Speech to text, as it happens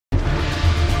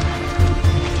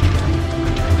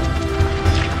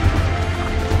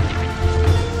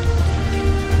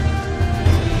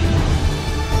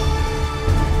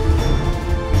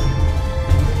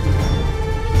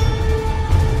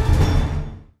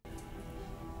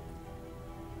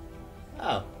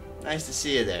Nice to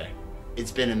see you there.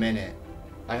 It's been a minute.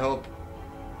 I hope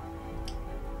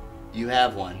you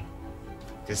have one.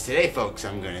 Because today, folks,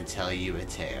 I'm going to tell you a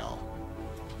tale.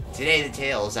 Today, the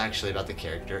tale is actually about the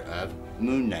character of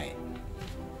Moon Knight.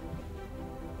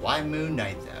 Why Moon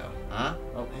Knight, though? Huh?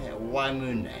 Oh, hey, why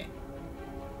Moon Knight?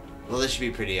 Well, this should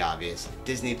be pretty obvious.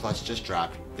 Disney Plus just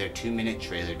dropped their 2-minute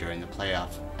trailer during the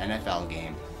playoff NFL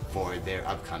game for their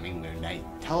upcoming Moon Knight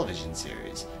television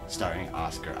series, starring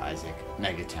Oscar Isaac,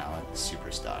 mega talent,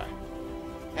 superstar.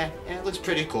 And it looks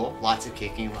pretty cool. Lots of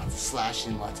kicking, lots of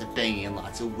slashing, lots of banging,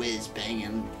 lots of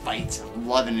whiz-banging fights. I'm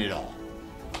loving it all.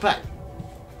 But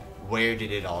where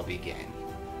did it all begin?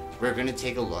 We're going to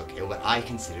take a look at what I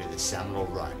consider the seminal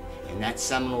run. And that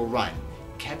seminal run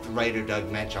kept writer Doug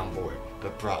Moench on board,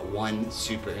 but brought one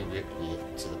super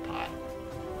ingredient to the pot.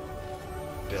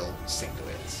 Bill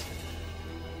Sienkiewicz.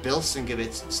 Bill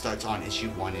Sienkiewicz starts on issue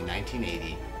 1 in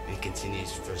 1980 and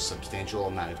continues for a substantial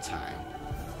amount of time.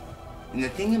 And the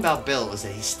thing about Bill is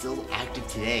that he's still active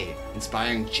today,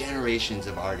 inspiring generations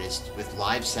of artists with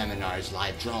live seminars,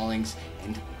 live drawings,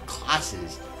 and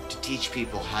classes to teach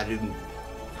people how to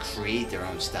create their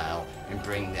own style and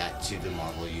bring that to the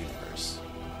Marvel Universe.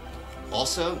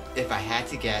 Also, if I had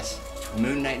to guess,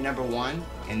 Moon Knight #1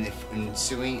 and the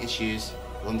ensuing issues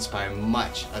will inspire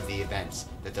much of the events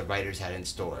that the writers had in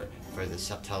store for the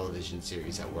television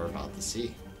series that we're about to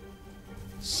see.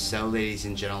 So, ladies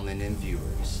and gentlemen and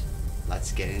viewers,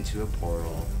 let's get into a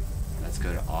portal. Let's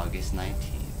go to August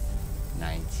 19th,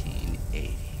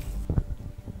 1980.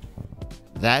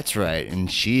 That's right,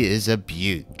 and she is a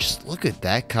beaut. Just look at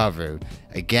that cover.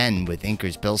 Again, with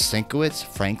inkers Bill Sienkiewicz,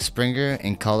 Frank Springer,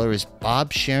 and colorist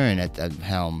Bob Sharen at the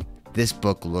helm, this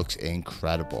book looks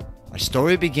incredible. Our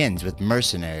story begins with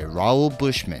mercenary Raoul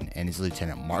Bushman and his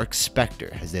lieutenant Marc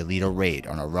Spector as they lead a raid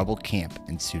on a rebel camp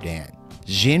in Sudan.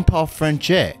 Jean-Paul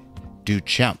Frenchet,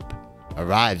 Duchamp,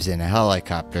 arrives in a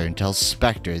helicopter and tells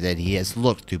Spector that he has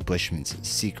looked through Bushman's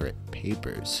secret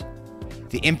papers.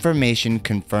 The information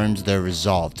confirms their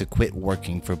resolve to quit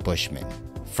working for Bushman.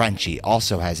 Frenchie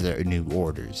also has their new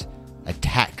orders: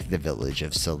 attack the village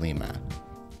of Salima.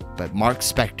 But Marc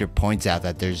Spector points out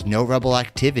that there's no rebel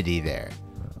activity there.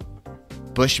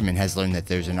 Bushman has learned that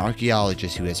there's an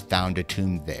archaeologist who has found a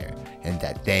tomb there, and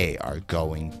that they are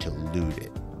going to loot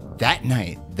it. That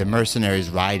night, the mercenaries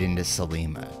ride into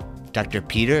Salima. Dr.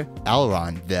 Peter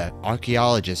Elron, the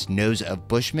archaeologist, knows of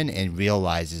Bushman and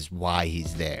realizes why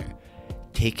he's there.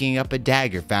 Taking up a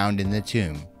dagger found in the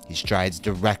tomb, he strides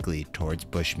directly towards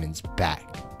Bushman's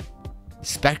back.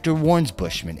 Spector warns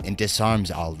Bushman and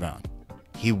disarms Elron.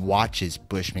 He watches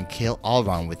Bushman kill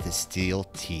Elron with his steel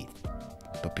teeth.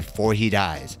 But before he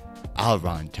dies,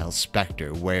 Elron tells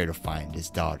Spector where to find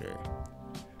his daughter.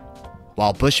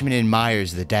 While Bushman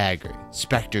admires the dagger,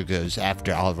 Spector goes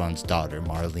after Elron's daughter,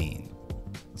 Marlene.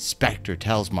 Spector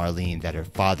tells Marlene that her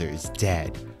father is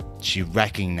dead. She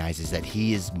recognizes that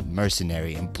he is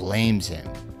mercenary and blames him.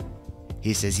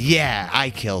 He says, "Yeah,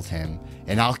 I killed him,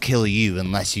 and I'll kill you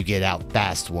unless you get out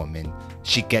fast, woman."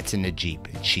 She gets in a jeep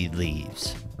and she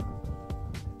leaves.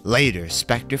 Later,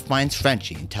 Spector finds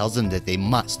Frenchie and tells him that they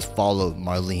must follow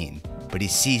Marlene, but he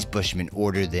sees Bushman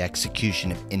order the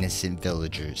execution of innocent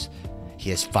villagers.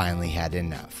 He has finally had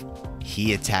enough.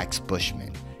 He attacks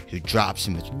Bushman, who drops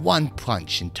him with one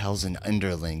punch and tells an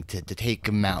underling to take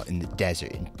him out in the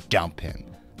desert and dump him.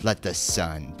 Let the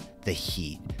sun, the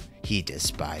heat, he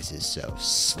despises, so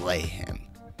slay him.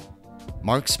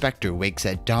 Marc Spector wakes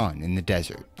at dawn in the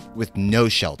desert, with no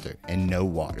shelter and no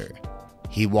water.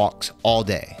 He walks all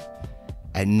day.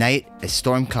 At night, a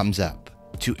storm comes up.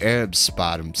 2 Arabs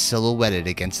spot him silhouetted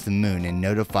against the moon and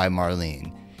notify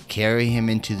Marlene, carry him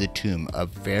into the tomb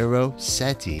of Pharaoh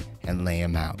Seti and lay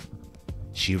him out.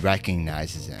 She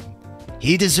recognizes him.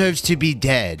 He deserves to be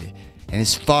dead, and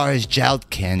as far as Jald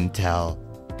can tell,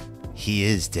 he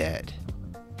is dead.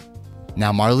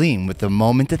 Now Marlene, with a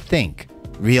moment to think,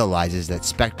 realizes that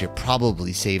Spector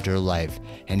probably saved her life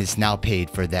and is now paid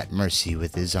for that mercy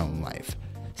with his own life.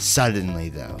 Suddenly,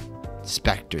 though,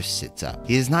 Spector sits up.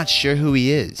 He is not sure who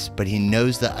he is, but he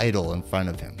knows the idol in front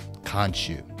of him,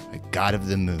 Khonshu, a god of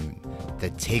the moon,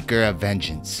 the taker of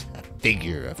vengeance, a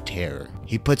figure of terror.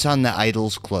 He puts on the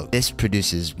idol's cloak. This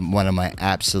produces one of my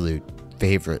absolute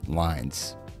favorite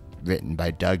lines written by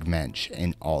Doug Moench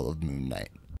in all of Moon Knight.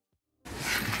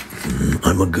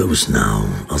 I'm a ghost now,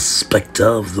 a specter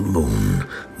of the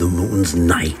moon's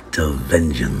night of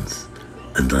vengeance,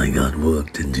 and I got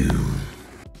work to do.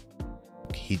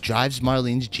 He drives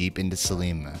Marlene's jeep into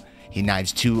Salima. He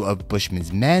knives 2 of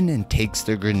Bushman's men and takes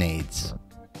their grenades.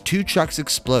 2 trucks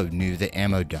explode near the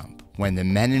ammo dump. When the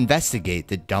men investigate,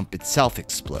 the dump itself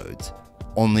explodes.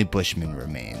 Only Bushman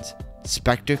remains.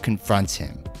 Spector confronts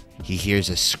him. He hears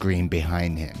a scream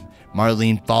behind him.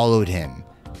 Marlene followed him,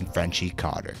 and Frenchie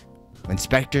caught her. When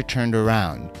Spector turned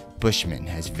around, Bushman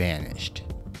has vanished.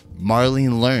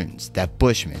 Marlene learns that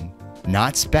Bushman,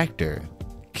 not Spector,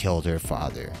 killed her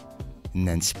father. And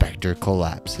then Spector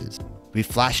collapses. We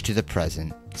flash to the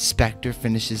present. Spector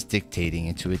finishes dictating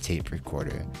into a tape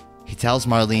recorder. He tells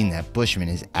Marlene that Bushman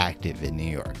is active in New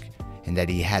York, and that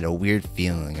he had a weird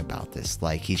feeling about this,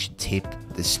 like he should tape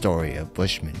the story of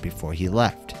Bushman before he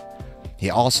left. He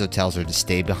also tells her to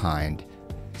stay behind.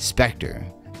 Spector,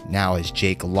 now as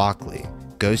Jake Lockley,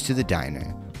 goes to the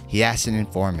diner. He asks an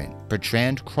informant,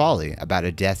 Bertrand Crawley, about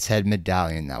a death's head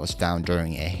medallion that was found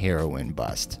during a heroin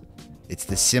bust. It's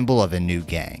the symbol of a new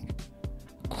gang.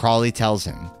 Crawley tells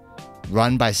him,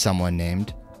 run by someone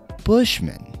named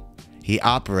Bushman. He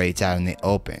operates out in the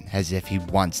open as if he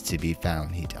wants to be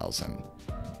found, he tells him.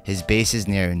 His base is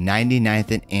near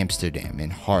 99th and Amsterdam in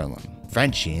Harlem.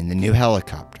 Frenchie, in the new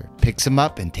helicopter, picks him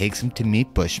up and takes him to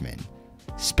meet Bushman.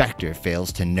 Spector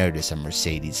fails to notice a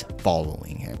Mercedes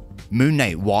following him. Moon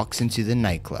Knight walks into the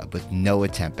nightclub with no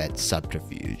attempt at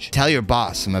subterfuge. Tell your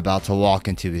boss I'm about to walk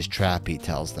into his trap, he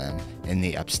tells them in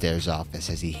the upstairs office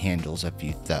as he handles a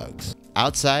few thugs.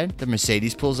 Outside, the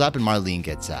Mercedes pulls up and Marlene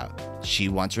gets out. She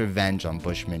wants revenge on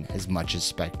Bushman as much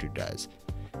as Spector does.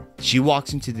 She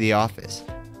walks into the office.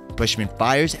 Bushman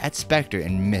fires at Spector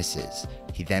and misses.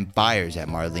 He then fires at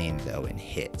Marlene though and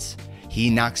hits. He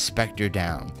knocks Spector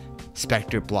down.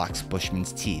 Spector blocks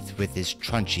Bushman's teeth with his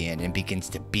truncheon and begins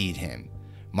to beat him.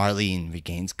 Marlene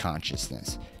regains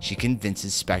consciousness. She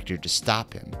convinces Spector to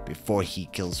stop him before he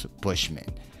kills Bushman.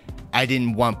 I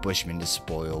didn't want Bushman to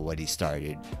spoil what he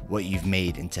started, what you've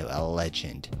made into a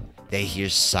legend. They hear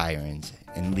sirens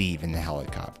and leave in the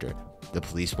helicopter. The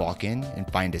police walk in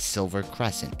and find a silver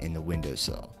crescent in the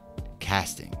windowsill,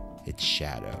 casting its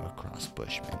shadow across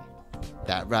Bushman.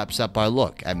 That wraps up our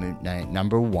look at Moon Knight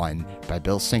 #1 by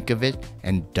Bill Sienkiewicz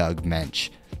and Doug Moench.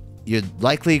 You're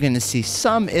likely going to see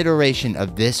some iteration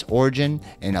of this origin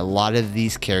and a lot of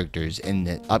these characters in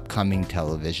the upcoming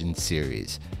television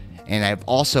series. And I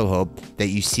also hope that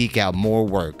you seek out more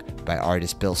work by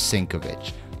artist Bill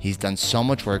Sienkiewicz. He's done so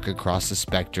much work across the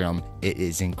spectrum, it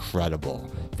is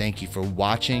incredible. Thank you for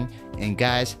watching, and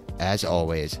guys, as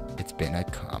always, it's been a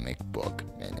comic book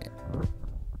minute.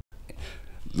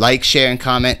 Like, share, and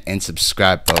comment, and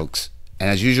subscribe, folks. And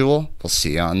as usual, we'll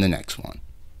see you on the next one.